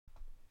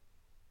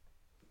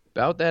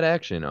About That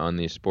Action on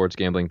the Sports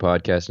Gambling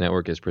Podcast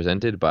Network is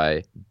presented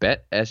by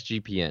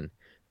BetSGPN.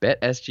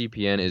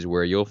 BetSGPN is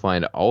where you'll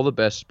find all the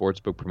best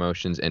sportsbook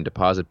promotions and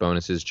deposit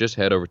bonuses. Just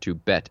head over to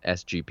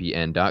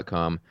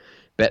BetSGPN.com.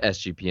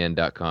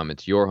 BetSGPN.com.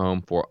 It's your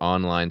home for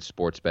online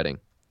sports betting.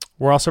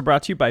 We're also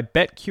brought to you by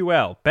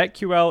BetQL.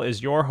 BetQL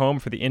is your home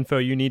for the info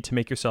you need to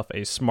make yourself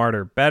a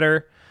smarter,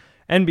 better.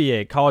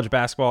 NBA, college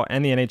basketball,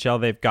 and the NHL,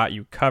 they've got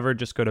you covered.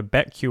 Just go to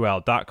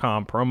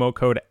BetQL.com, promo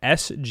code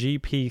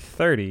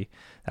SGP30.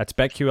 That's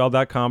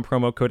BetQL.com,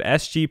 promo code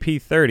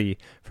SGP30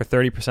 for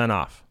 30%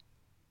 off.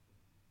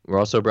 We're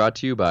also brought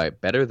to you by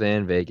Better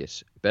Than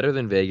Vegas. Better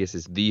Than Vegas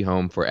is the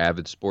home for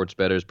avid sports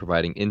bettors,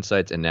 providing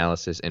insights,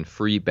 analysis, and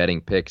free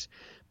betting picks.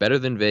 Better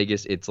Than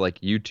Vegas, it's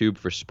like YouTube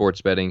for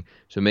sports betting,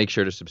 so make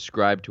sure to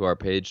subscribe to our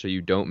page so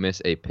you don't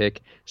miss a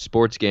pick.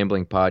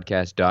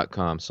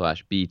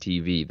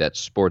 SportsGamblingPodcast.com/BTV.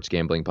 That's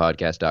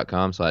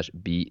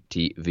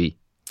SportsGamblingPodcast.com/BTV.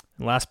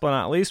 And last but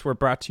not least, we're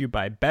brought to you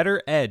by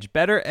Better Edge.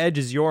 Better Edge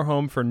is your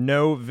home for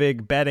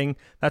no-vig betting.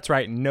 That's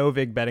right,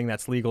 no-vig betting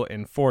that's legal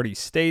in 40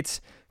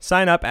 states.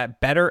 Sign up at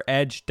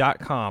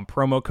betteredge.com,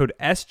 promo code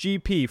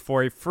SGP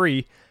for a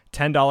free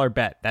 $10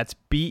 bet. That's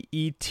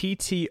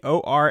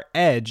BETTOR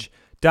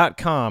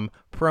Edge.com,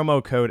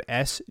 promo code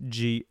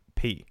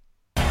SGP.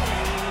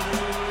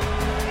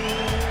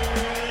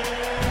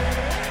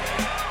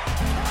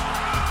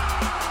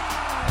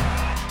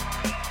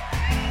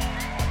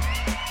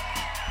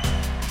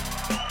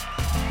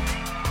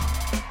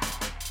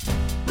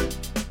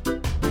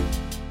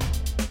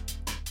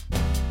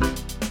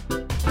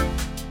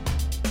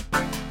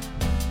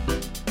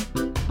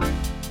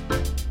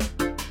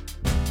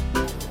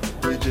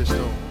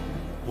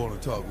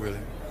 Talk really.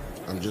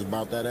 I'm just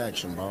about that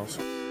action, boss.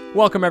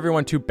 Welcome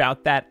everyone to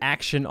Bout That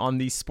Action on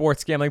the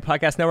Sports Gambling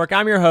Podcast Network.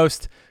 I'm your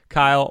host,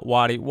 Kyle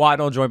Waddy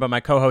Waddle, joined by my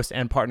co-host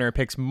and partner in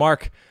picks,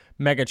 Mark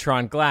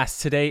Megatron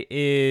Glass. Today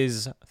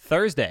is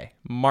Thursday,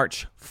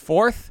 March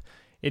 4th.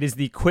 It is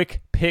the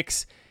Quick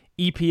Picks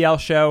EPL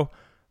show.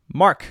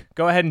 Mark,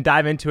 go ahead and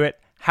dive into it.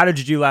 How did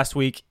you do last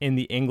week in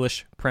the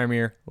English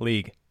Premier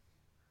League?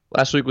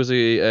 Last week was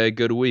a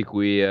good week.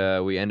 We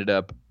ended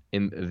up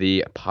in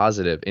the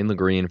positive, in the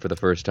green for the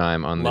first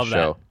time on the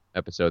show.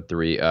 Episode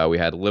 3. We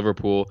had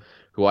Liverpool,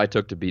 who I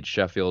took to beat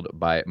Sheffield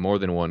by more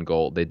than one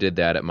goal. They did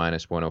that at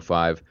minus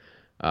 105.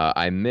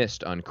 I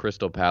missed on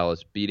Crystal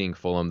Palace beating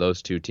Fulham.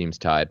 Those two teams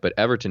tied. But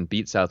Everton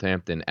beat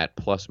Southampton at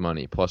plus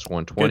money, plus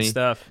 120. Good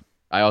stuff.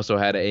 I also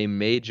had a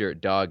major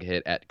dog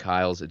hit at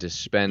Kyle's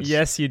dispense.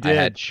 Yes, you did. I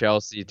had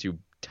Chelsea to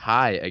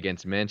tie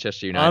against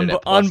Manchester United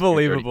at plus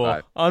Unbelievable.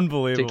 235.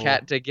 Unbelievable.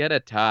 To get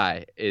a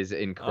tie is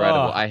incredible.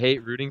 Oh. I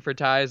hate rooting for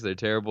ties. They're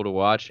terrible to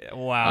watch.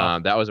 Wow.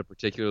 That was a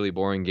particularly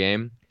boring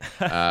game.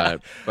 But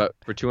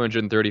for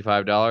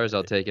 $235,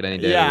 I'll take it any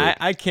day. Yeah,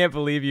 I can't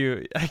believe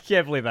you. I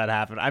can't believe that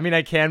happened. I mean,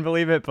 I can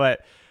believe it,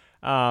 but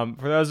for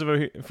those of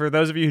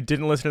you who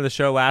didn't listen to the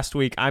show last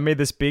week, I made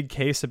this big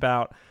case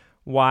about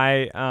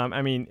why.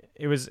 I mean,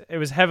 it was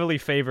heavily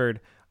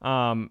favored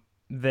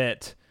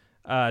that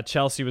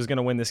Chelsea was going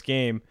to win this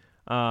game.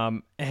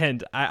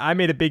 And I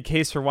made a big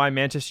case for why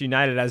Manchester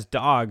United as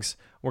dogs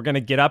were going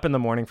to get up in the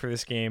morning for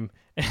this game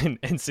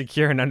and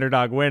secure an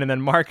underdog win. And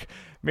then Mark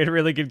made a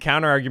really good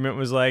counter argument,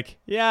 was like,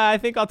 yeah, I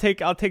think I'll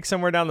take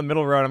somewhere down the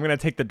middle road. I'm going to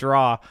take the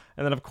draw.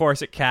 And then of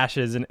course it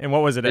cashes. And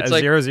what was it? It's a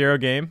like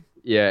 0-0 game?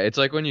 Yeah, it's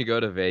like when you go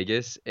to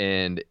Vegas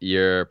and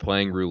you're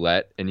playing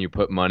roulette and you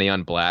put money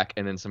on black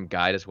and then some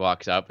guy just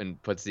walks up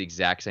and puts the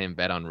exact same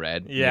bet on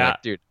red. Yeah. You're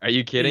like, dude, are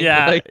you kidding?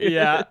 Yeah, Like,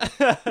 yeah.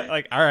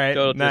 Like, all right,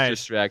 total nice.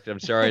 disrespect. I'm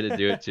sorry to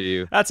do it to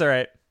you. That's all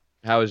right.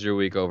 How was your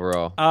week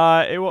overall?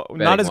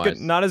 Not as Betting-wise.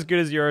 not as good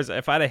as yours.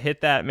 If I'd have hit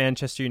that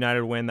Manchester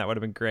United win, that would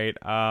have been great.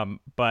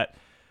 But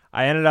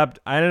I ended up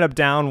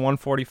down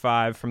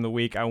 145 from the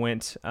week. I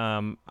went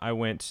 1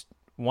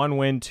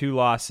 win, 2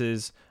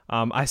 losses.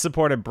 I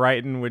supported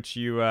Brighton, which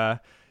you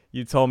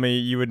told me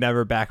you would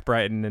never back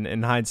Brighton.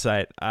 In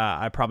hindsight,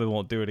 I probably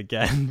won't do it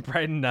again.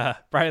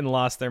 Brighton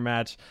lost their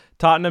match.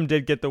 Tottenham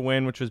did get the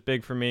win, which was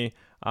big for me.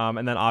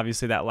 And then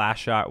obviously that last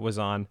shot was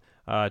on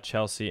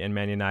Chelsea and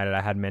Man United.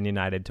 I had Man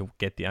United to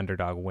get the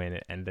underdog win.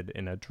 It ended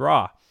in a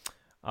draw.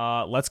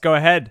 Let's go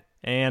ahead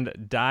and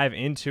dive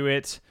into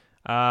it.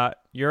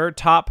 Your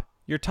top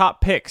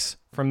picks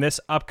from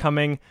this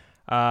upcoming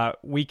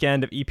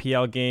weekend of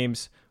EPL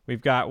games. We've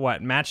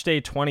got match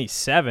day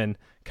 27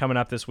 coming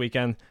up this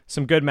weekend.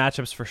 Some good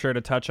matchups for sure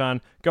to touch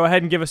on. Go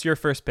ahead and give us your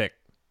first pick.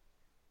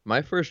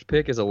 My first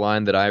pick is a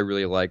line that I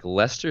really like.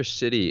 Leicester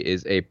City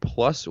is a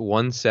plus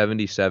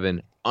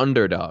 177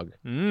 underdog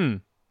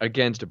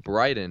against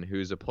Brighton,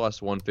 who's a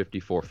plus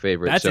 154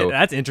 favorite.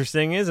 That's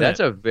interesting, isn't it? That's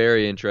a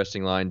very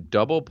interesting line.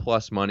 Double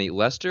plus money.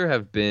 Leicester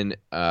have been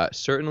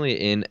certainly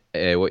in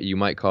what you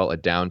might call a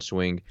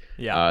downswing.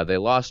 Yeah. They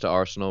lost to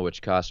Arsenal,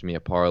 which cost me a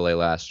parlay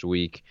last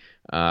week,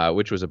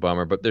 which was a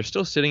bummer. But they're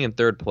still sitting in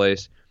third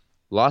place.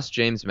 Lost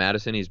James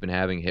Maddison. He's been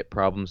having hip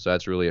problems, so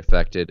that's really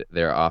affected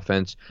their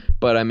offense.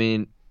 But, I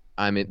mean,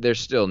 they're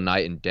still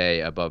night and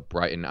day above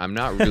Brighton. I'm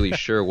not really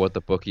sure what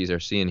the bookies are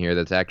seeing here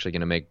that's actually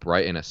going to make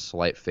Brighton a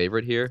slight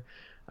favorite here.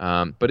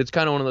 But it's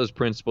kind of one of those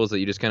principles that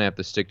you just kind of have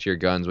to stick to your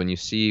guns. When you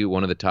see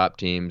one of the top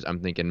teams, I'm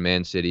thinking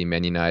Man City,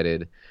 Man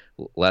United,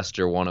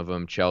 Leicester, one of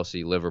them,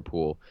 Chelsea,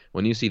 Liverpool.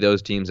 When you see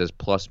those teams as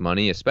plus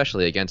money,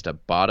 especially against a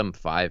bottom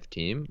 5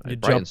 team, you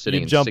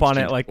jump on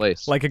it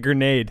like a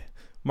grenade.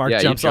 Mark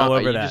jumps all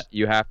over that.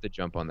 You have to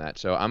jump on that.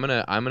 So I'm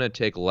gonna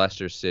take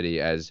Leicester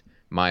City as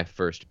my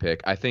first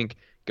pick. I think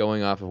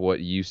going off of what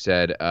you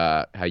said,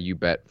 how you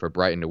bet for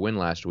Brighton to win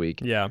last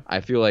week. Yeah. I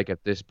feel like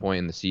at this point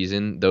in the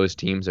season, those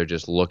teams are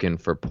just looking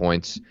for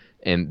points,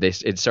 and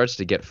it starts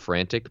to get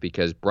frantic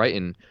because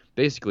Brighton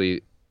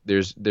basically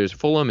there's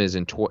Fulham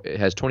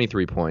has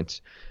 23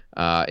 points.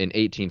 In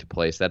 18th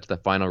place. That's the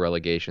final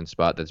relegation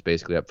spot that's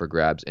basically up for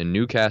grabs. And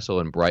Newcastle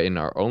and Brighton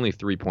are only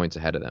 3 points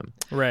ahead of them.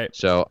 Right.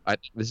 So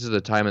this is the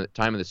time of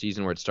the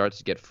season where it starts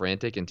to get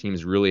frantic and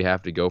teams really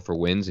have to go for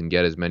wins and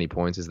get as many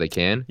points as they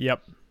can.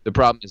 Yep. The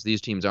problem is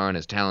these teams aren't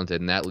as talented,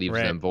 and that leaves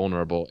them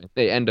vulnerable.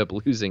 They end up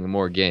losing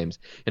more games,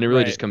 and it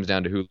really just comes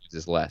down to who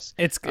loses less.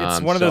 It's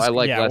one of those. I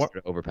like Leicester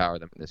to overpower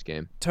them in this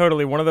game.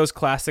 Totally, one of those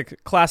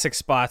classic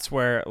spots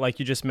where, like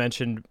you just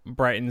mentioned,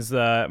 Brighton's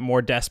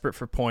more desperate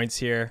for points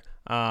here.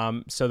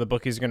 So the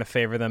bookies are going to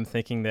favor them,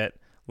 thinking that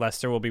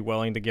Leicester will be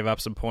willing to give up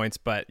some points.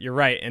 But you're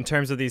right. In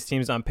terms of these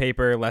teams on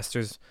paper,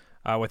 Leicester's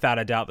without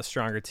a doubt the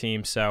stronger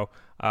team. So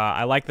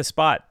I like the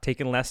spot,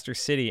 taking Leicester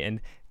City and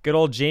good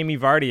old Jamie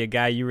Vardy, a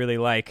guy you really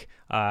like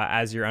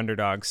as your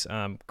underdogs.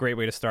 Great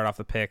way to start off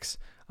the picks.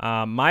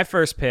 My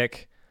first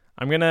pick,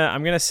 I'm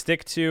gonna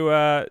stick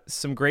to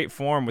some great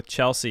form with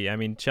Chelsea. I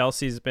mean,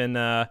 Chelsea's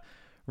been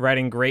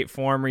riding great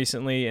form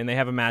recently, and they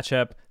have a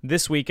matchup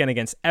this weekend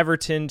against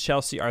Everton.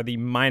 Chelsea are the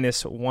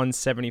minus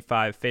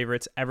 175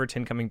 favorites.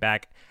 Everton coming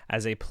back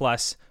as a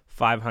plus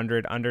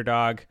 500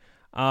 underdog.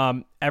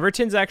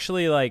 Everton's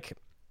actually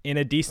in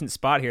a decent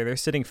spot here. They're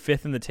sitting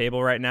 5th in the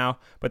table right now,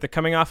 but they're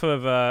coming off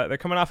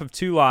of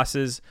 2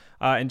 losses,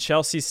 and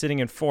Chelsea's sitting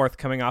in 4th,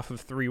 coming off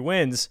of 3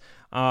 wins.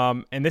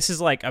 And this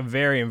is like a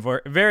very,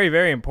 very,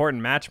 very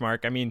important match,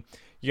 Mark. I mean,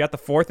 you got the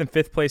 4th and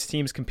 5th place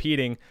teams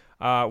competing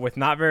with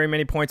not very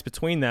many points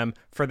between them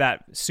for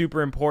that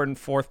super important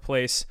 4th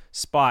place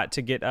spot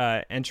to get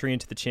entry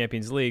into the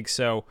Champions League.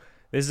 So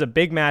this is a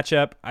big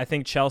matchup. I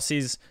think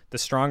Chelsea's the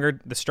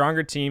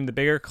stronger team, the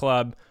bigger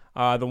club.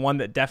 The one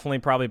that definitely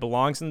probably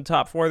belongs in the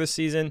top 4 this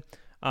season.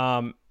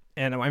 And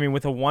I mean,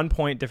 with a 1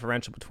 point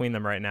differential between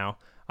them right now,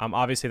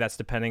 obviously that's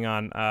depending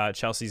on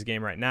Chelsea's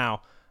game right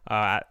now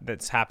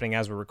that's happening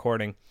as we're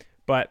recording.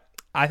 But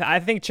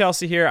I think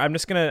Chelsea here, I'm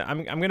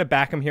gonna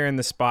back them here in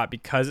this spot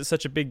because it's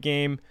such a big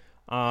game,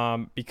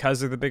 because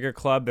they're the bigger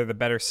club, they're the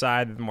better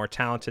side, they're the more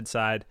talented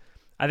side.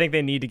 I think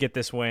they need to get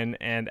this win,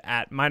 and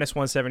at minus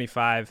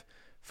 175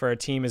 for a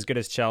team as good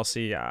as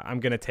Chelsea, I'm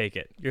gonna take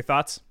it. Your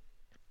thoughts?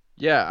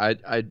 Yeah,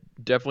 I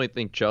definitely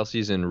think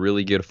Chelsea's in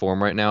really good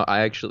form right now.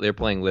 They're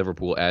playing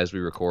Liverpool as we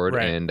record,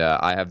 right. And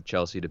I have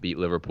Chelsea to beat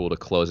Liverpool to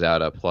close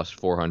out a plus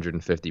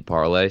 450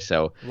 parlay.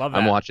 So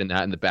I'm watching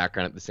that in the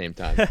background at the same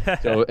time.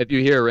 So if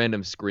you hear a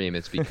random scream,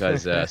 it's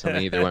because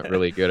something either went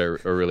really good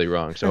or really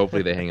wrong. So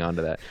hopefully they hang on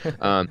to that.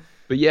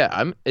 But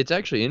yeah, it's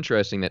actually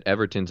interesting that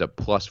Everton's a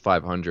plus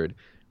 500.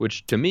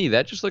 Which to me,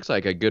 that just looks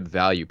like a good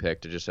value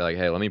pick to just say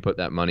hey, let me put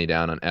that money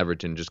down on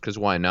Everton just because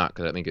why not?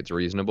 Because I think it's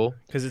reasonable.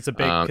 Because it's a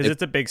big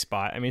it's a big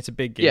spot. I mean, it's a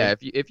big game. Yeah,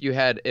 if you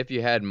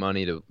had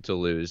money to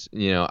lose,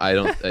 I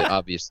don't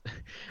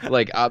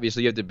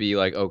obviously you have to be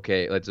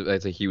okay,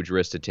 that's a huge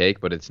risk to take,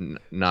 but it's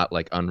not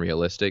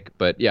unrealistic.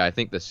 But yeah, I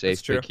think the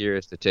safe pick here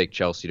is to take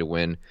Chelsea to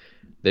win.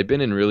 They've been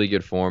in really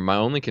good form. My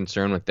only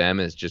concern with them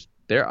is just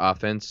their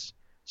offense,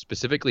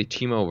 specifically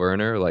Timo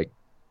Werner,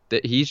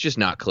 he's just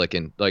not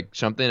clicking.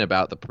 Something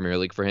about the Premier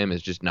League for him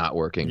is just not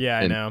working. Yeah,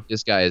 I know.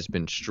 This guy has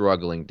been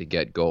struggling to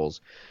get goals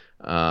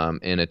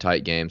in a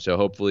tight game. So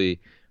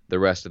hopefully the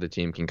rest of the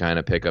team can kind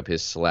of pick up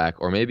his slack,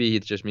 or maybe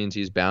it just means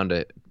he's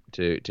bound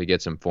to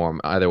get some form.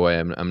 Either way,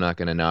 I'm not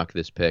going to knock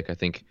this pick. I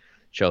think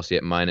Chelsea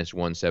at minus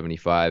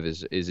 175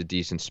 is a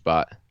decent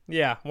spot.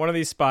 Yeah, one of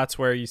these spots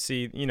where we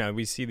see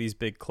these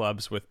big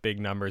clubs with big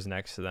numbers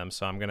next to them.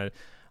 So I'm gonna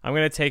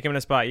take him in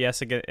a spot,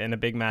 yes, in a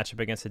big matchup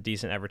against a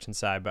decent Everton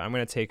side, but I'm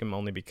going to take him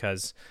only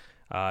because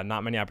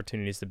not many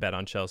opportunities to bet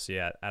on Chelsea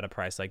at a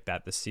price like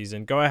that this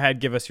season. Go ahead,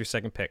 give us your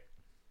second pick.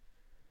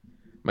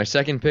 My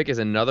second pick is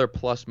another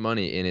plus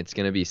money, and it's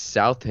going to be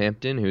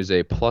Southampton, who's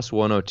a plus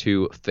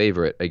 102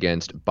 favorite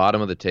against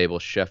bottom of the table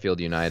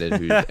Sheffield United,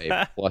 who's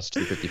a plus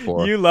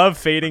 254. You love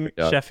fading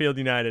Sheffield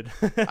United.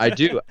 I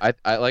do.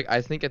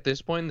 I think at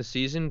this point in the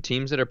season,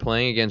 teams that are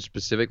playing against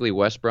specifically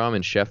West Brom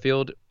and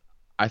Sheffield,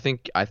 I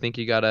think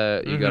you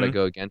gotta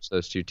go against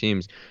those two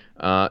teams.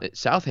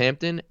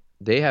 Southampton,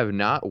 they have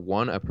not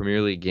won a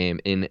Premier League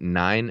game in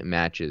 9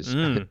 matches.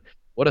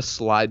 What a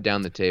slide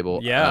down the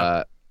table.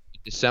 Yeah.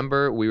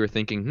 December, we were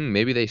thinking,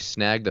 maybe they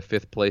snagged the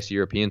 5th place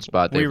European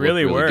spot. We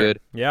really were. Good.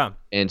 Yeah.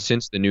 And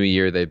since the new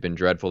year, they've been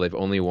dreadful. They've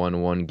only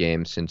won 1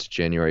 game since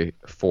January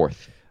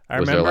 4th.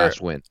 was their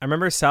last win. I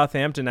remember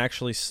Southampton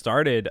actually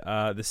started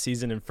the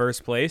season in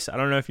first place. I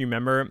don't know if you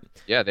remember.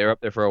 Yeah, they were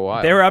up there for a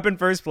while. They were up in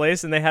first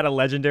place, and they had a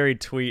legendary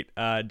tweet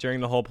during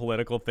the whole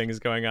political things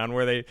going on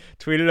where they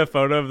tweeted a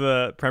photo of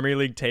the Premier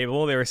League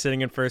table. They were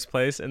sitting in first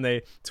place, and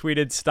they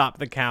tweeted "Stop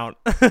the count,"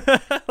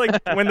 like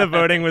when the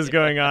voting was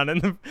going on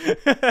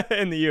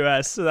in the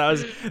U.S. So that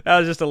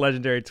was just a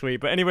legendary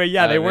tweet. But anyway,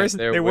 yeah, they were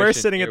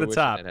sitting at the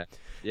top.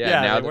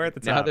 Yeah, now they were at the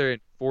top. Now they're in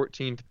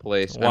 14th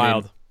place.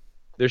 Wild. I mean,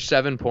 they're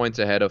 7 points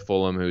ahead of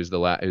Fulham, who's in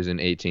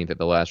 18th at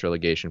the last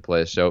relegation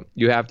place. So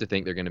you have to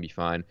think they're going to be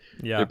fine.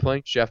 Yeah. They're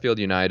playing Sheffield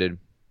United.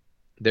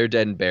 They're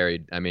dead and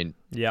buried. I mean,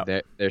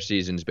 their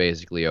season's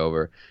basically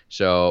over.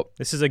 So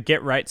this is a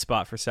get right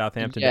spot for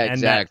Southampton. Yeah, to end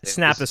exactly. that,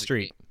 snap the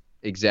streak.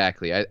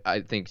 Exactly.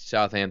 I think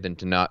Southampton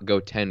to not go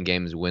 10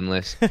 games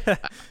winless.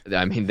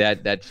 I mean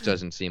that just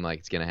doesn't seem like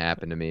it's going to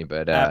happen to me.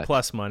 But at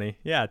plus money,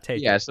 take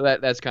it. Yeah, so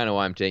that's kind of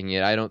why I'm taking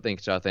it. I don't think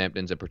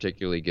Southampton's a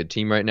particularly good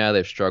team right now.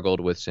 They've struggled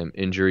with some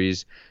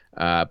injuries,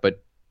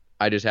 but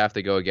I just have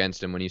to go against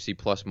them. When you see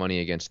plus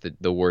money against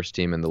the worst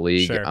team in the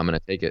league, sure. I'm going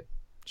to take it.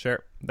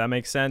 Sure, that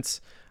makes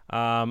sense.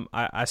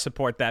 I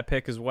support that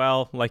pick as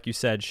well. Like you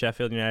said,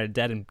 Sheffield United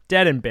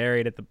dead and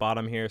buried at the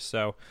bottom here.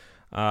 So.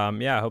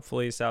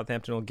 Hopefully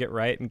Southampton will get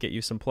right and get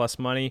you some plus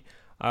money.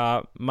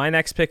 My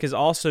next pick is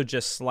also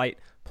just slight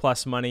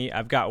plus money.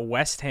 I've got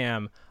West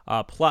Ham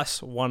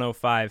plus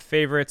 105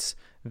 favorites.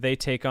 They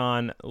take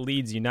on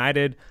Leeds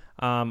United.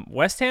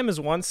 West Ham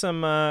has won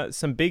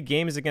some big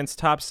games against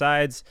top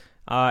sides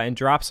and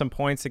dropped some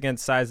points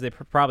against sides they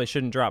probably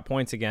shouldn't drop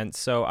points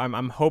against. So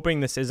I'm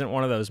hoping this isn't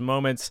one of those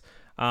moments.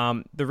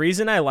 The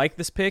reason I like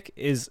this pick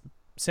is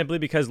simply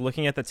because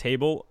looking at the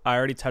table, I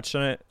already touched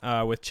on it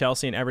with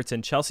Chelsea and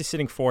Everton. Chelsea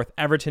sitting 4th,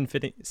 Everton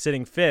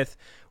sitting 5th,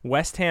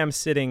 West Ham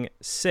sitting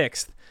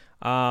 6th,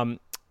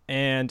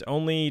 and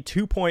only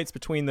 2 points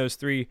between those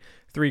three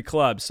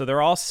clubs. So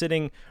they're all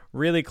sitting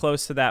really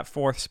close to that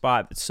 4th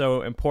spot that's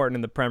so important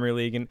in the Premier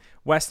League. And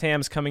West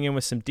Ham's coming in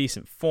with some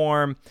decent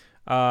form.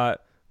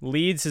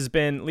 Leeds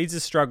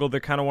has struggled. They're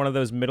kind of one of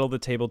those middle of the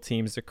table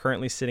teams. They're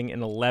currently sitting in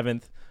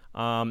 11th.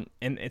 And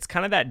it's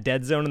kind of that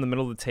dead zone in the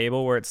middle of the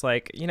table where it's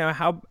like,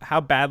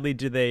 how badly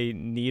do they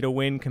need a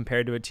win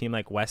compared to a team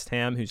like West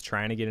Ham who's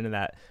trying to get into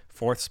that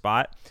 4th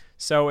spot.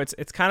 So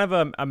it's kind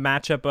of a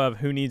matchup of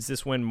who needs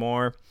this win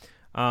more.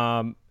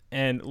 And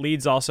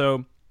Leeds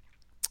also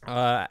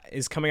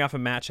is coming off a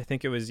match. I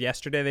think it was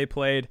yesterday they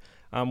played.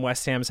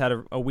 West Ham's had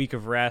a week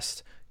of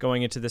rest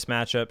going into this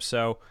matchup.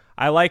 So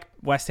I like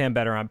West Ham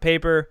better on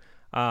paper.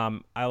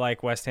 I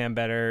like West Ham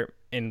better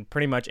in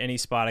pretty much any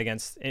spot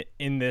against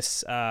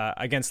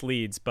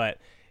Leeds, but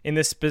in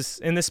this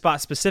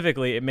spot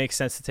specifically, it makes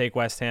sense to take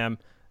West Ham.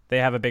 They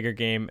have a bigger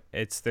game.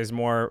 There's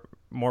more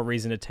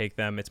reason to take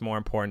them. It's more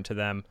important to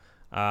them,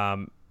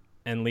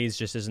 and Leeds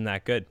just isn't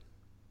that good.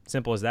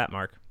 Simple as that,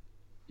 Mark.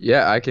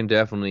 Yeah, I can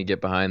definitely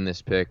get behind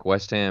this pick.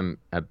 West Ham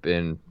have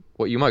been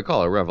what you might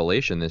call a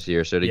revelation this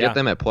year. So to get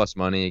them at plus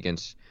money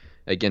against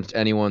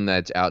anyone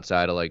that's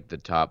outside of like the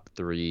top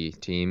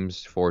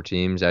 4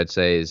 teams, I'd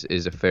say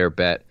is a fair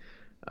bet.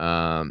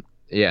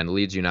 And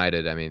Leeds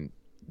United, I mean,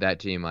 that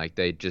team, like,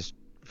 they just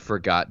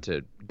forgot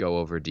to go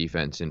over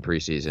defense in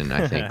preseason.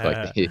 I think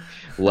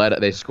like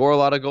they score a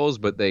lot of goals,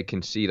 but they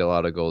concede a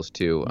lot of goals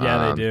too.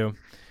 Yeah, they do.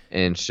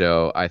 And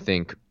so I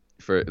think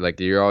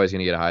you're always going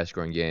to get a high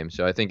scoring game.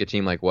 So I think a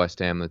team like West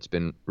Ham that's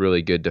been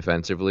really good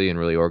defensively and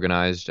really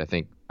organized, I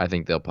think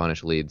they'll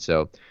punish Leeds.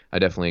 So I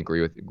definitely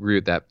agree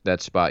with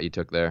that spot you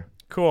took there.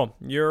 Cool.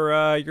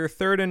 Your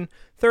third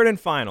and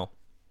final.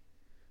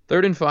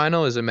 Third and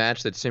final is a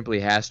match that simply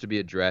has to be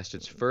addressed.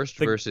 It's first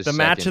versus second.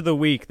 The match of the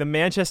week, the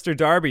Manchester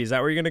Derby. Is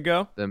that where you're going to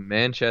go? The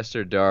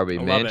Manchester Derby.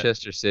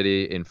 Manchester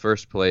City in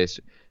first place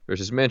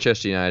versus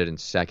Manchester United in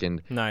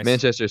second. Nice.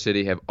 Manchester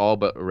City have all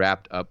but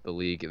wrapped up the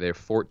league. They're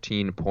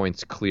 14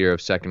 points clear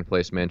of second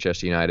place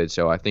Manchester United,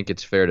 so I think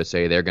it's fair to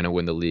say they're going to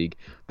win the league.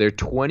 They're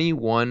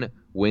 21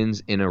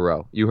 wins in a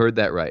row. You heard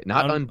that right.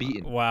 Not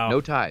unbeaten. Wow. No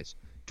ties.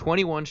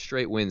 21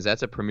 straight wins.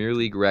 That's a Premier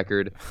League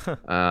record.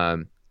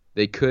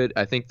 They could,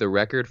 I think the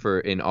record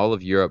in all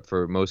of Europe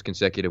for most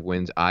consecutive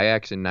wins,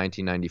 Ajax in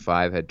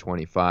 1995 had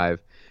 25.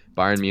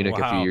 Bayern Munich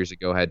a few years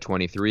ago had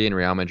 23, and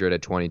Real Madrid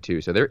had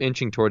 22. So they're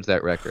inching towards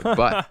that record.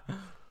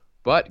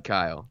 But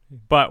Kyle.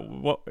 But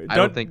I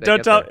don't think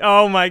don't tell.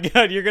 Oh my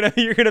God, you're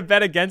gonna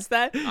bet against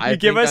that? I'm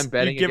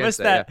betting against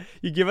that.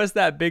 You give us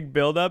that big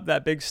build up,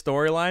 that big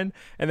storyline,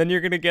 and then you're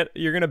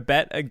gonna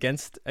bet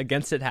against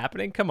it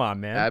happening. Come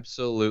on, man.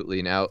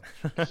 Absolutely. Now,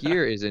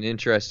 here is an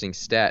interesting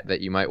stat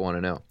that you might want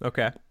to know.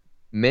 Okay.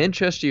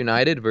 Manchester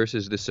United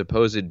versus the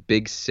supposed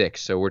Big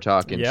Six. So we're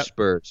talking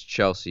Spurs,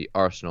 Chelsea,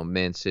 Arsenal,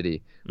 Man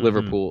City,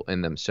 Liverpool,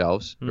 and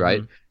themselves,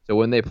 right? So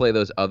when they play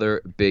those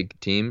other big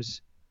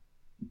teams,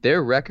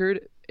 their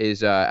record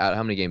is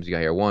how many games you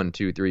got here? 1,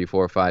 2, 3,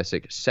 4, 5,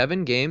 6,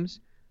 7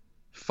 games.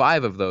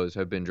 5 of those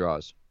have been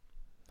draws,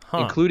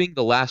 including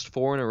the last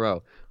 4 in a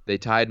row. They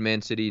tied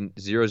Man City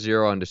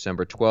 0-0 on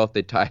December 12th.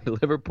 They tied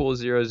Liverpool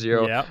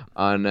 0-0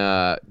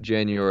 on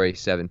January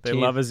 17th. They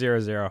love a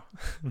 0-0.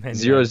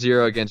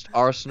 0-0 against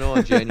Arsenal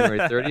on January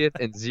 30th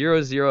and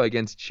 0-0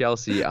 against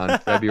Chelsea on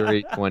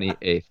February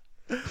 28th.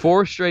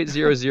 4 straight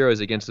 0-0s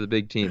against the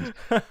big teams.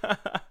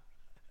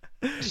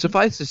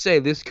 Suffice to say,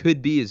 this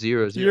could be a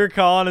 0-0. You're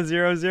calling a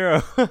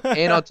 0-0.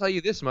 And I'll tell you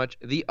this much: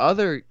 the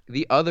other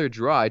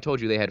draw, I told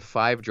you they had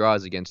 5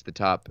 draws against the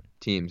top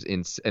teams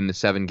in the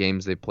 7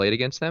 games they played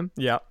against them.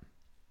 Yeah.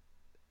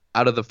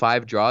 Out of the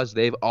 5 draws,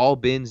 they've all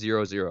been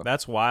 0-0.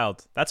 That's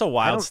wild. That's a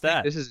wild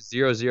stat. This is a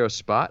 0-0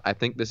 spot. I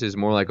think this is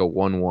more like a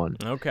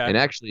 1-1. Okay. And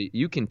actually,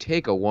 you can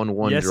take a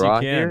 1-1 draw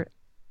here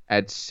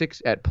at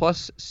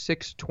plus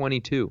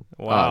 622.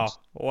 Wow. odds.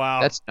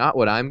 Wow. That's not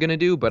what I'm gonna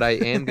do, but I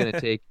am gonna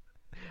take.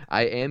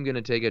 I am going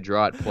to take a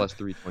draw at plus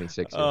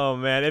 326. Oh,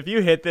 man. If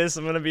you hit this,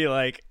 I'm going to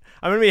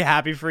be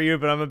happy for you,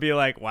 but I'm going to be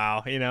like,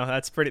 wow,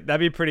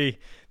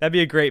 that'd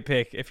be a great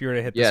pick if you were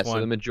to hit this one. Yeah, so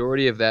the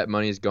majority of that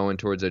money is going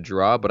towards a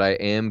draw, but I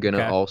am going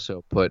to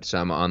also put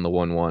some on the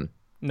 1-1.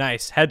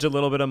 Nice. Hedge a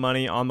little bit of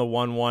money on the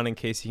 1-1 in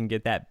case you can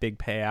get that big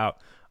payout.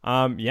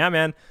 Yeah,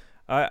 man.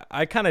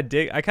 I kind of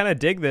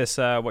dig this,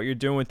 what you're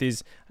doing with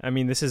these. I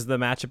mean, this is the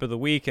matchup of the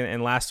week,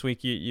 and last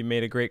week you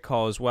made a great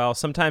call as well.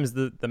 Sometimes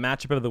the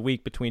matchup of the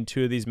week between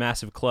two of these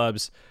massive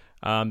clubs,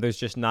 there's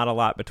just not a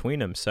lot between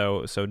them.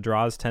 So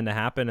draws tend to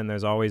happen, and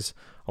there's always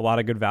a lot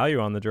of good value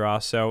on the draw.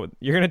 So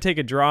you're going to take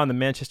a draw on the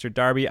Manchester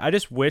Derby. I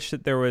just wish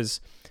that there was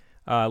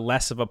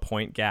less of a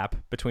point gap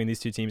between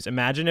these two teams.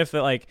 Imagine if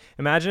there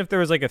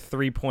was like a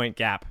 3-point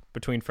gap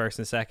between first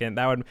and second.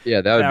 That would be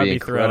incredible.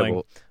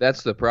 Thrilling.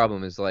 That's the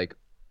problem. Is like,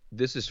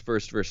 this is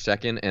first versus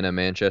second in a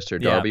Manchester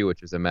derby,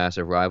 which is a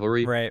massive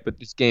rivalry. Right. But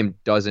this game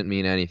doesn't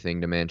mean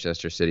anything to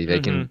Manchester City. They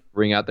can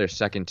bring out their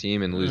second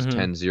team and lose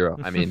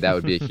 10-0. I mean, that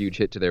would be a huge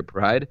hit to their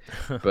pride.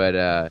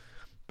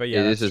 But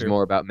yeah, this is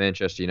more about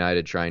Manchester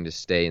United trying to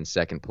stay in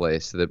second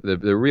place.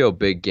 The real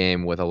big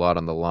game with a lot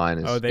on the line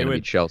is going to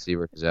be Chelsea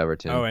versus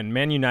Everton. Oh, and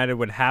Man United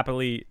would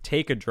happily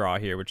take a draw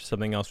here, which is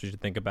something else we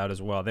should think about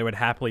as well. They would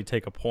happily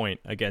take a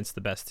point against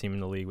the best team in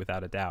the league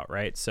without a doubt,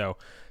 right? So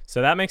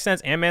that makes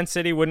sense. And Man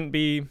City wouldn't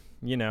be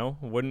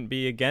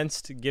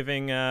against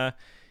giving a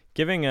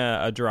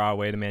draw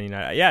away to Man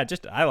United. Yeah,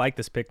 I like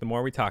this pick the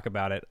more we talk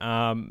about it.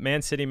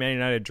 Man City, Man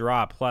United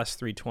draw plus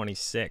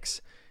 326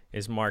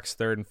 is Mark's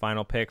third and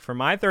final pick. For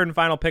my third and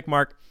final pick,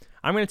 Mark,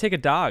 I'm going to take a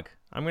dog.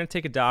 I'm going to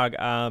take a dog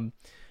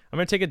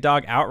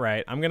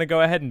outright. I'm going to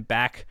go ahead and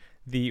back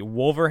the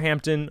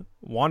Wolverhampton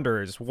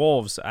Wanderers,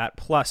 Wolves, at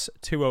plus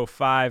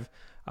 205.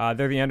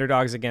 They're the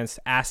underdogs against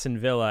Aston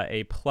Villa,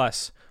 a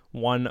plus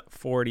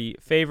 140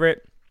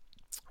 favorite.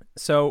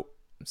 So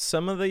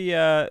some of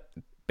the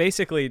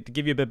basically, to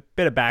give you a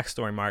bit of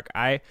backstory, Mark,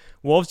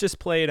 Wolves just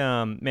played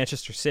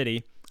Manchester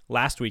City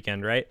last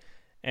weekend, right?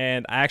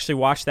 And I actually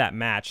watched that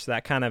match. So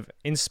that kind of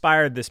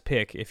inspired this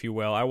pick, if you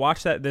will. I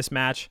watched this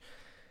match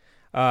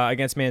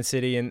against Man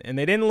City, and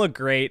they didn't look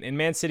great. And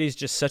Man City's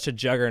just such a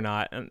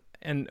juggernaut.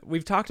 And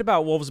we've talked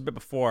about Wolves a bit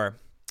before.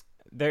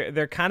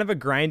 They're kind of a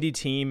grindy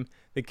team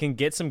that can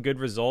get some good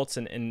results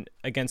and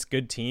against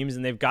good teams,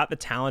 and they've got the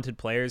talented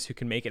players who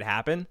can make it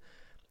happen.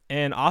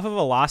 And off of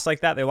a loss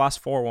like that, they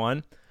lost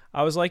 4-1.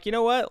 I was like, you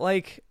know what?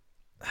 Like,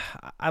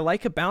 I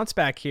like a bounce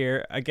back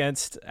here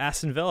against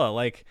Aston Villa.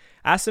 Like,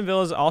 Aston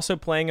Villa is also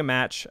playing a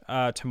match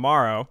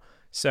tomorrow.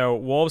 So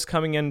Wolves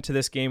coming into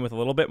this game with a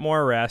little bit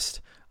more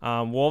rest.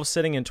 Wolves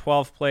sitting in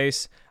 12th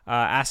place.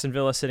 Aston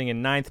Villa sitting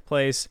in 9th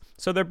place.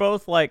 So they're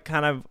both like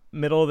kind of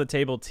middle of the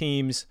table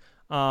teams.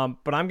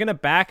 But I'm gonna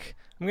back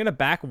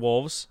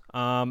Wolves.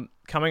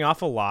 Coming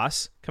off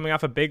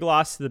a big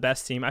loss to the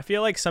best team. I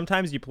feel like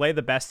sometimes you play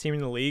the best team in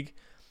the league,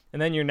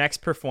 and then your next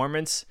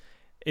performance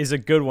is a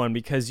good one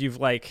because you've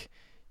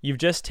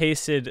just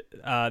tasted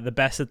the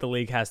best that the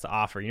league has to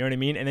offer. You know what I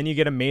mean? And then you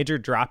get a major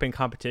drop in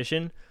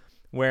competition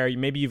where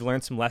maybe you've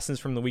learned some lessons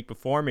from the week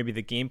before. Maybe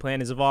the game plan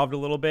has evolved a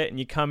little bit, and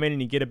you come in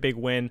and you get a big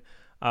win.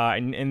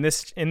 In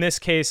this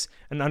case,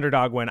 an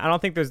underdog win. I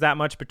don't think there's that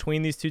much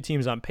between these two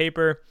teams on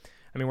paper.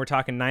 I mean, we're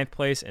talking 9th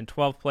place and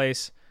 12th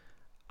place.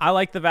 I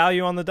like the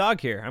value on the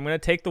dog here. I'm going to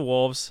take the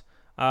Wolves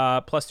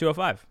plus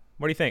 205.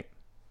 What do you think?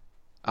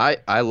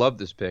 I love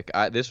this pick.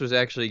 This was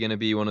actually going to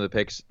be one of the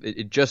picks.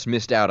 It just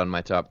missed out on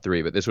my top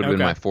 3, but this would have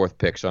been my 4th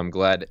pick, so I'm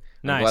glad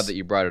that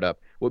you brought it up.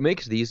 What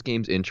makes these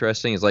games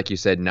interesting is, like you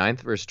said,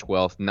 9th versus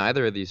 12th.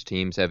 Neither of these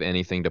teams have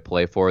anything to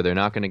play for. They're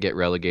not going to get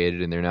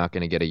relegated, and they're not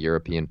going to get a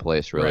European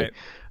place, really.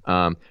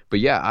 Right. But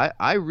yeah,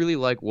 I really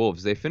like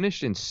Wolves. They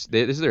finished this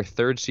is their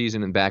 3rd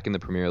season back in the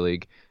Premier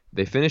League.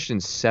 They finished in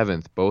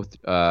 7th both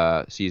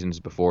seasons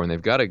before, and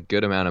they've got a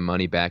good amount of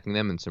money backing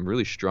them and some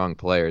really strong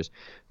players.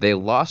 They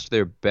lost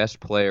their best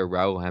player,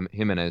 Raul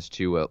Jimenez,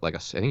 to I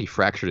think he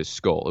fractured his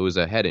skull. It was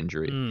a head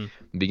injury at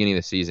the beginning of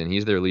the season.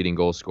 He's their leading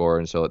goal scorer,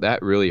 and so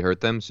that really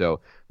hurt them. So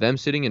them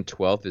sitting in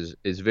 12th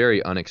is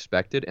very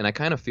unexpected, and I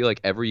kind of feel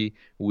like every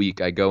week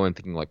I go in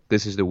thinking, like,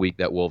 this is the week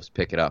that Wolves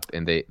pick it up,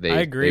 and they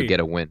get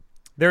a win.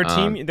 They're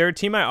a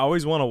team I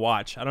always want to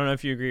watch. I don't know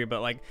if you agree,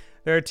 but like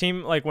they're a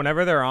team, like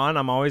whenever they're on,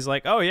 I'm always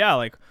like, oh yeah,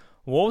 like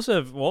Wolves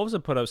have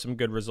put up some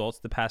good results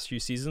the past few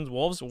seasons.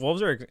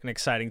 Wolves are an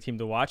exciting team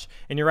to watch.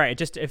 And you're right.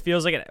 It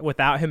feels like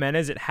without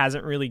Jimenez, it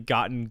hasn't really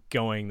gotten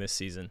going this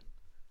season.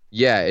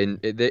 Yeah, and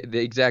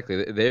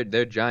exactly.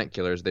 They're giant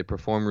killers. They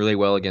perform really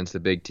well against the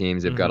big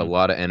teams. They've got a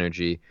lot of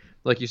energy.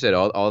 Like you said,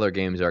 all their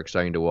games are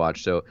exciting to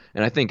watch. So,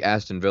 and I think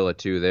Aston Villa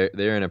too.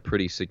 They're in a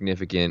pretty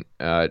significant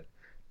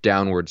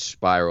downward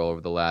spiral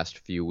over the last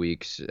few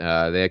weeks.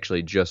 They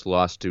actually just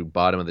lost to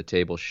bottom of the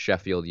table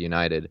Sheffield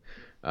United,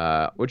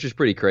 which is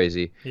pretty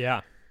crazy.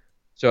 Yeah.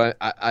 So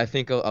I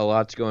think a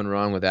lot's going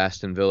wrong with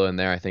Aston Villa in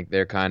there. I think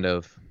they're kind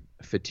of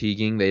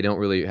fatiguing. They don't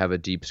really have a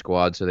deep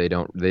squad, so they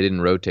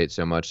didn't rotate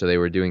so much. So they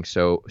were doing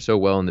so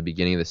well in the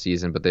beginning of the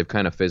season, but they've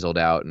kind of fizzled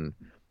out. And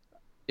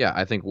yeah,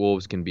 I think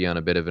Wolves can be on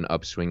a bit of an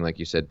upswing, like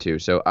you said too.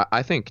 So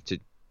I think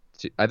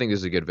I think this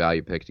is a good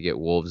value pick to get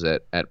Wolves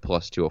at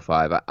plus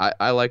 205.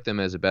 I like them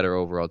as a better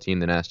overall team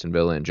than Aston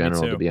Villa in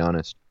general, to be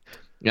honest.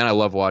 And I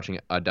love watching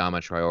Adama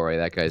Traore.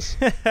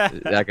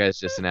 That guy's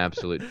just an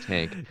absolute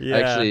tank. Yeah.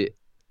 Actually,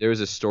 there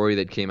was a story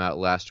that came out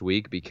last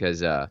week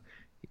because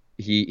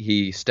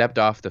he stepped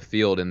off the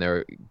field in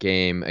their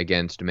game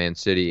against Man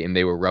City, and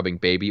they were rubbing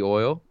baby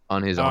oil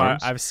on his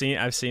arms. I've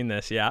seen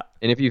this, yeah.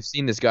 And if you've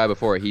seen this guy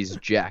before, he's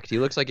jacked. He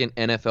looks like an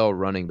NFL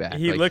running back.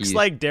 He looks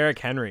like Derrick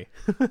Henry.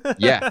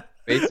 Yeah,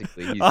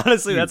 basically.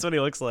 Honestly, that's what he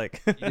looks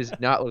like. He does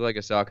not look like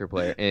a soccer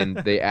player. And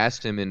they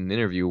asked him in an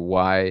interview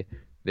why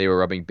they were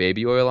rubbing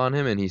baby oil on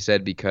him, and he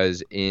said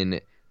because in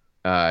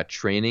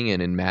training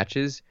and in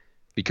matches,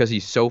 because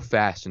he's so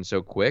fast and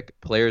so quick,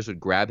 players would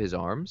grab his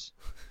arms.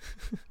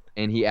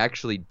 And he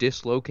actually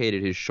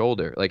dislocated his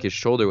shoulder. Like his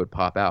shoulder would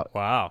pop out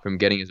from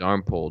getting his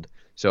arm pulled.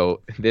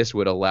 So this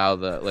would allow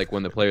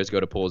when the players go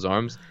to pull his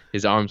arms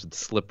would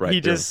slip right through.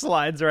 He just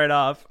slides right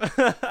off.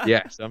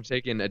 Yeah, so I'm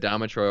taking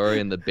Adama Traore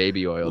and the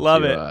baby oil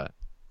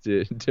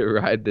to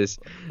ride this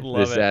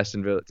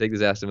Aston Villa, take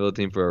this Aston Villa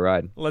team for a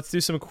ride. Let's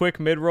do some quick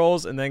mid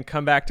rolls and then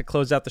come back to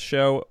close out the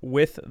show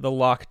with the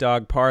Lock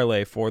Dog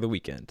Parlay for the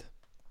weekend.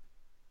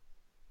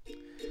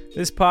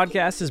 This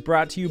podcast is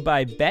brought to you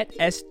by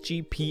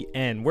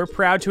BetSGPN. We're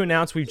proud to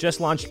announce we've just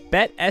launched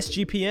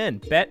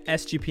BetSGPN.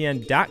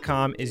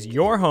 BetSGPN.com is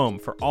your home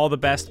for all the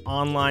best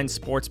online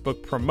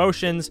sportsbook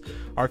promotions.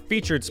 Our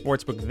featured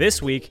sportsbook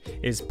this week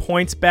is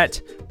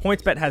PointsBet.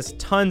 PointsBet has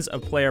tons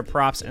of player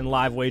props and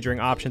live wagering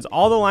options.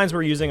 All the lines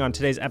we're using on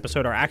today's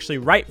episode are actually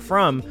right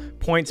from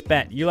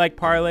PointsBet. You like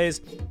parlays?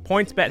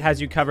 PointsBet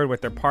has you covered with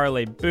their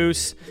parlay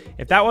boosts.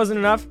 If that wasn't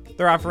enough,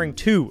 they're offering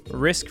 2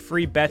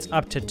 risk-free bets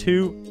up to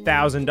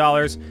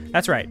 $2,000.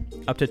 That's right,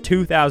 up to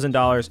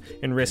 $2,000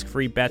 in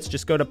risk-free bets.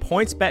 Just go to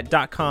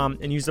pointsbet.com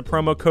and use the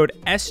promo code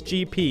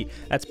SGP.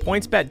 That's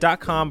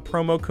pointsbet.com,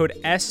 promo code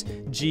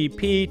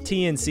SGP.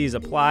 T&Cs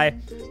apply.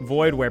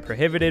 Void where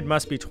prohibited.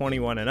 Must be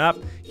 21 and up.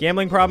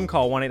 Gambling problem?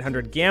 Call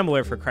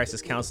 1-800-GAMBLER for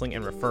crisis counseling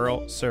and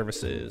referral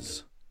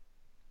services.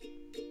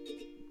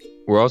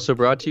 We're also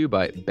brought to you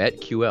by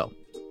BetQL.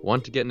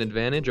 Want to get an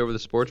advantage over the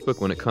sportsbook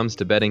when it comes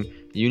to betting?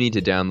 You need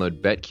to download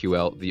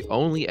BetQL, the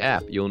only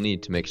app you'll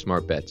need to make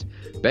smart bets.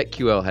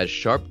 BetQL has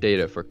sharp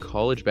data for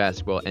college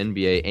basketball,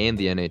 NBA, and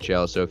the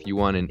NHL, so if you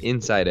want an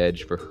inside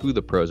edge for who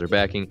the pros are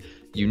backing,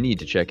 you need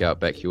to check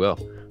out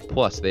BetQL.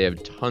 Plus, they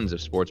have tons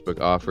of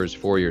sportsbook offers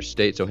for your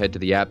state, so head to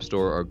the App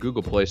Store or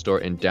Google Play Store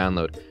and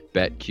download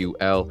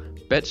BetQL.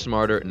 Bet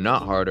smarter,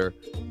 not harder.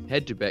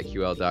 Head to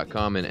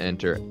BetQL.com and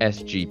enter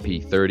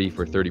SGP30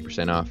 for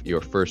 30% off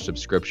your first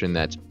subscription.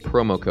 That's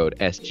promo code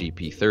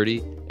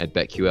SGP30 at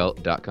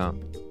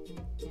BetQL.com.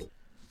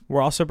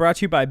 We're also brought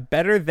to you by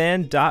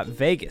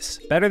BetterThan.Vegas.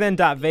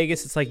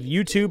 BetterThan.Vegas, it's like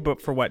YouTube,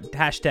 but for what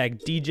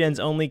hashtag DGens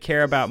only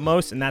care about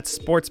most, and that's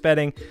sports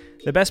betting.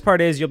 The best part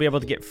is you'll be able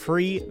to get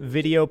free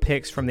video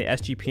picks from the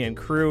SGPN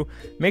crew.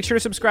 Make sure to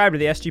subscribe to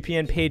the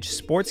SGPN page,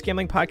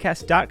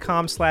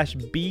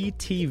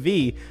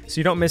 sportsgamblingpodcast.com/BTV, so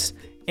you don't miss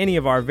any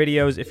of our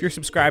videos. If you're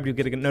subscribed, you'll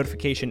get a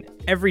notification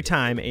every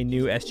time a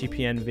new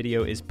SGPN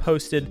video is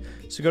posted.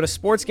 So go to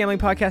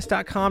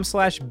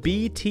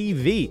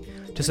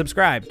sportsgamblingpodcast.com/BTV to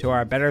subscribe to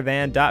our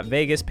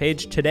BetterThan.Vegas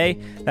page today.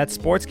 That's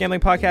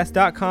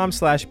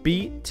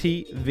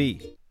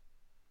sportsgamblingpodcast.com/BTV.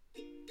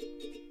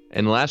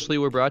 And lastly,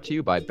 we're brought to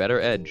you by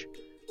Better Edge.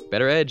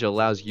 Better Edge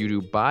allows you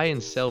to buy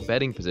and sell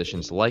betting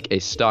positions like a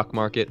stock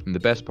market, and the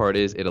best part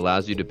is it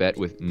allows you to bet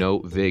with no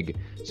VIG.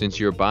 Since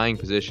you're buying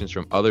positions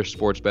from other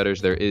sports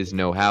bettors, there is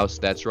no house.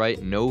 That's right,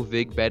 no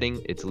VIG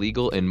betting. It's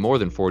legal in more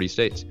than 40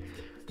 states.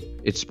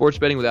 It's sports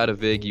betting without a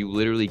VIG. You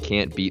literally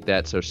can't beat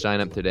that, so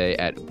sign up today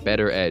at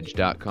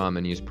betteredge.com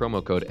and use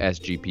promo code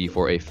SGP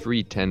for a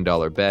free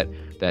 $10 bet.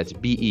 That's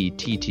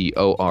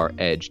BETTOR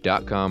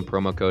edge.com,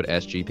 promo code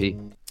SGP.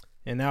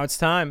 And now it's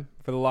time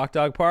for the Lock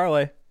Dog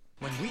Parlay.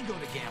 When we go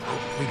to gamble,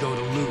 we go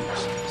to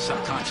lose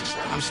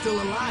subconsciously. I'm still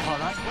alive. All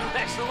right.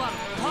 Thanks a lot.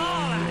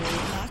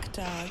 Lock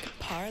Dog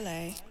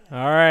Parlay.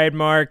 All right,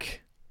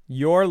 Mark,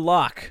 your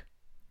lock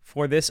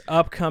for this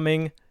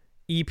upcoming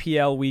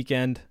EPL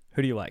weekend.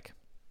 Who do you like?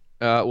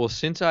 Well,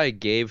 since I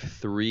gave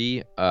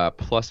 3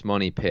 plus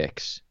money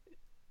picks,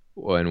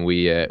 when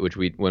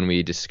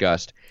we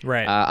discussed.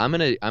 Right. I'm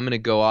gonna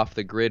go off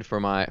the grid for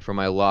my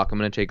lock. I'm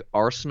gonna take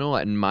Arsenal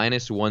at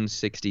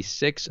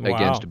 -166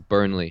 against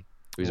Burnley,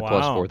 who's a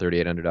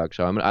 +438 underdog.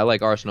 So I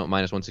like Arsenal at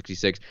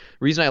 -166.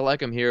 Reason I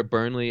like them here,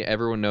 Burnley,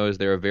 everyone knows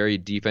they're a very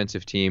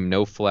defensive team.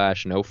 No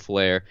flash, no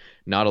flair,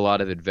 not a lot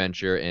of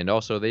adventure, and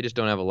also they just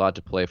don't have a lot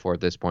to play for at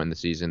this point in the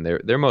season.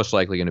 They're most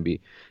likely going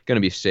to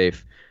be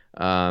safe.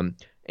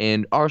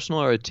 And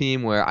Arsenal are a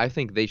team where I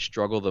think they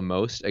struggle the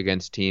most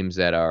against teams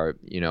that are,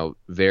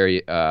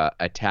 very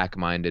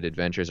attack-minded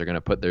adventurers, are going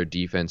to put their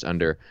defense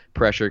under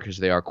pressure because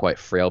they are quite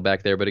frail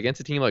back there. But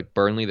against a team like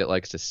Burnley that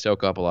likes to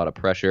soak up a lot of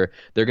pressure,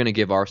 they're going to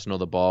give Arsenal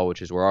the ball,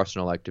 which is where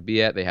Arsenal like to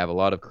be at. They have a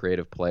lot of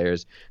creative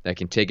players that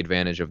can take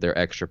advantage of their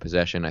extra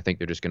possession. I think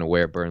they're just going to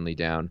wear Burnley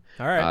down.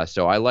 All right.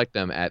 So I like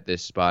them at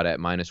this spot at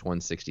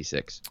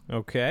 -166.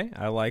 Okay,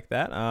 I like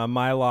that.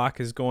 My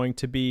lock is going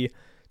to be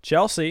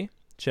Chelsea.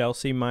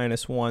 Chelsea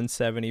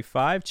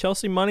 -175.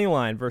 Chelsea money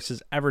line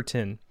versus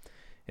Everton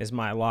is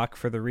my lock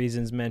for the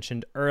reasons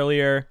mentioned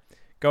earlier.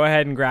 Go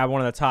ahead and grab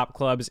one of the top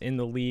clubs in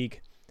the league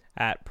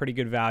at pretty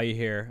good value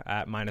here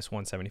at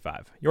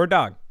 -175. Your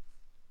dog.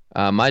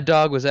 My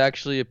dog was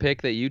actually a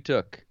pick that you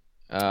took.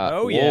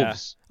 Wolves. Yeah.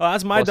 Oh,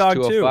 that's my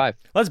dog too.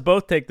 Let's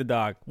both take the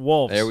dog.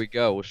 Wolves. There we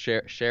go. We'll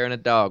sharing a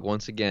dog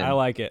once again. I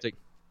like it.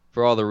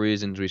 For all the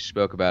reasons we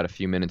spoke about a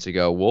few minutes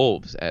ago,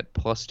 Wolves at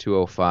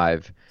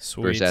 +205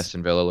 versus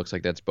Aston Villa. Looks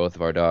like that's both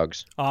of our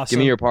dogs. Awesome. Give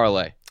me your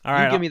parlay. All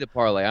right, give me the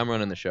parlay. I'm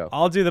running the show.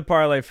 I'll do the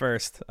parlay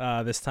first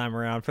this time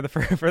around for the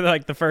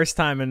first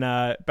time in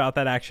about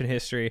that action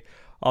history.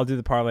 I'll do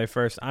the parlay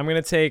first. I'm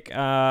gonna take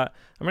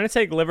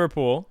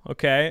Liverpool.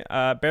 Okay,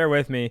 bear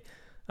with me.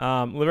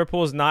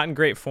 Liverpool is not in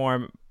great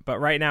form, but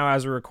right now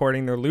as we're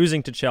recording, they're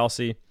losing to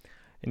Chelsea.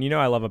 And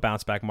I love a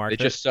bounce back market.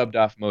 They just subbed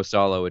off Mo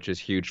Salah, which is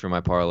huge for my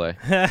parlay.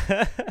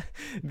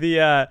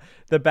 The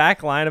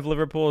back line of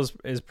Liverpool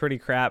is pretty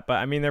crap, but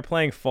I mean they're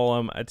playing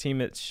Fulham, a team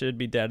that should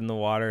be dead in the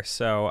water.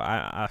 So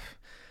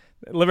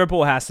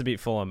Liverpool has to beat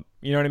Fulham.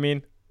 You know what I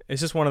mean? It's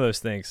just one of those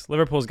things.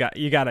 Liverpool's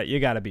you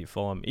gotta beat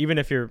Fulham. Even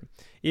if you're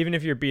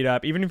beat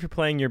up, even if you're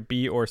playing your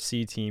B or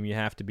C team, you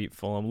have to beat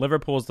Fulham.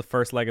 Liverpool's the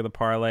first leg of the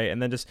parlay,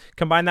 and then just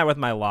combine that with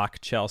my lock,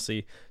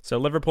 Chelsea. So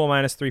Liverpool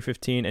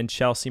 -315 and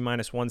Chelsea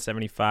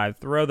 -175.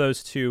 Throw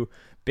those two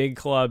big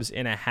clubs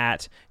in a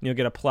hat, and you'll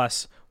get a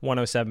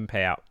 +107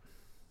 payout.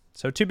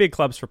 So 2 big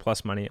clubs for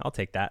plus money. I'll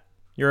take that.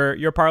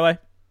 Your parlay?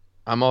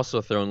 I'm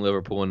also throwing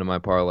Liverpool into my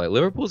parlay.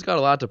 Liverpool's got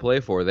a lot to play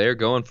for. They're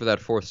going for that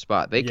 4th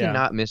spot. They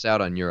cannot miss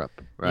out on Europe,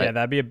 right? Yeah,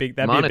 that'd be a big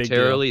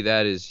Monetarily,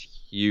 that is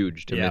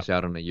huge to miss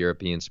out on a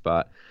European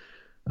spot.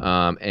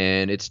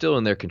 And it's still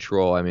in their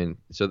control. I mean,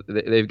 so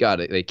they've got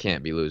it. They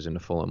can't be losing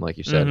to Fulham, like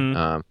you said.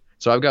 Mm-hmm.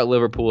 So I've got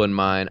Liverpool in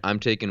mind. I'm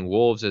taking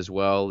Wolves as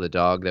well, the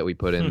dog that we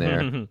put in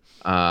there.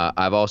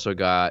 I've also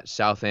got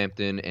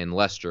Southampton and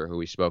Leicester, who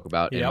we spoke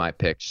about in my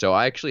picks. So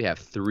I actually have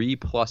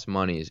 3+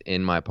 monies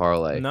in my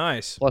parlay.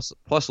 Nice.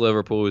 Plus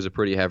Liverpool, who's a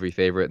pretty heavy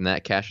favorite, and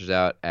that cashes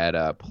out at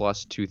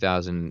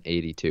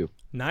 +2,082.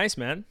 Nice,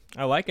 man.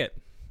 I like it.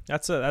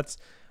 That's a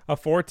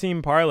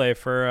 4-team parlay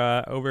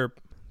for over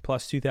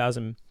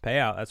 +2,000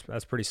 payout.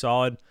 That's pretty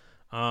solid.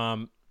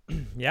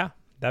 Yeah,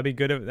 that'd be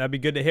good. That'd be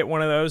good to hit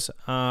one of those.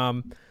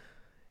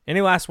 Any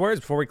last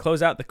words before we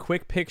close out the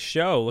Quick Pick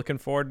show? Looking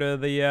forward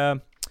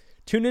to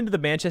tune into the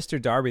Manchester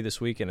Derby this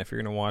weekend if you're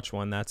going to watch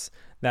one. That's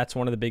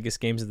one of the biggest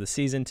games of the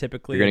season.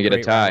 Typically, you're going to get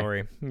a tie.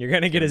 Rivalry. You're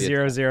going to get a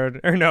 0-0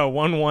 or no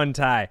 1-1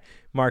 tie.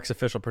 Mark's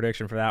official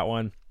prediction for that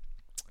one.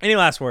 Any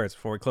last words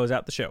before we close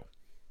out the show?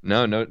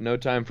 No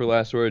time for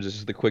last words. This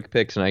is the Quick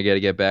Picks, and I got to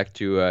get back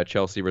to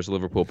Chelsea versus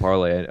Liverpool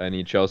parlay. I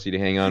need Chelsea to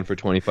hang on for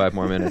 25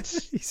 more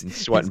minutes. He's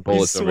sweating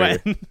bullets over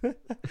here.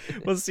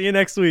 We'll see you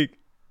next week.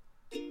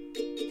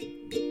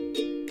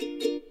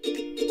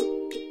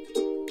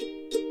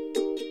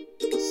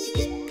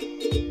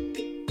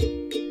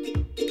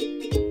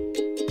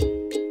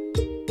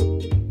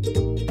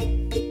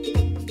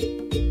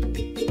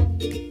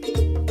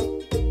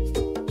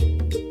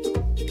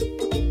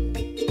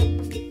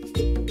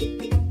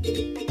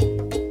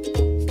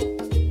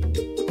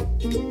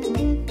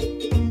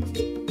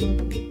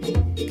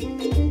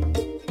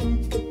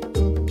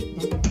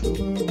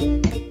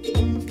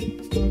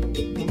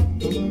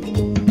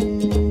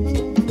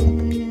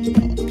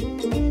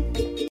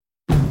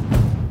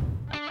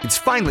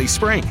 Finally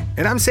spring,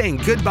 and I'm saying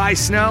goodbye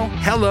snow,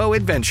 hello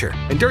adventure.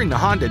 And during the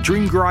Honda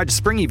Dream Garage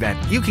Spring Event,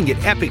 you can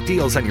get epic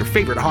deals on your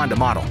favorite Honda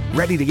model.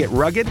 Ready to get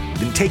rugged?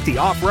 Then take the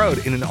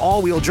off-road in an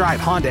all-wheel drive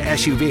Honda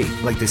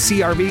SUV like the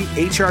CR-V,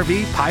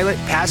 HR-V, Pilot,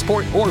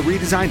 Passport, or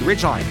redesigned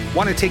Ridgeline.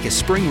 Want to take a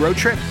spring road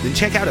trip? Then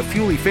check out a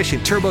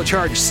fuel-efficient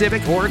turbocharged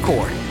Civic or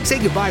Accord.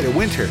 Say goodbye to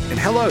winter and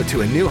hello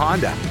to a new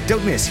Honda.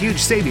 Don't miss huge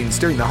savings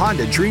during the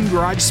Honda Dream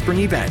Garage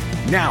Spring Event.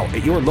 Now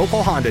at your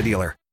local Honda dealer.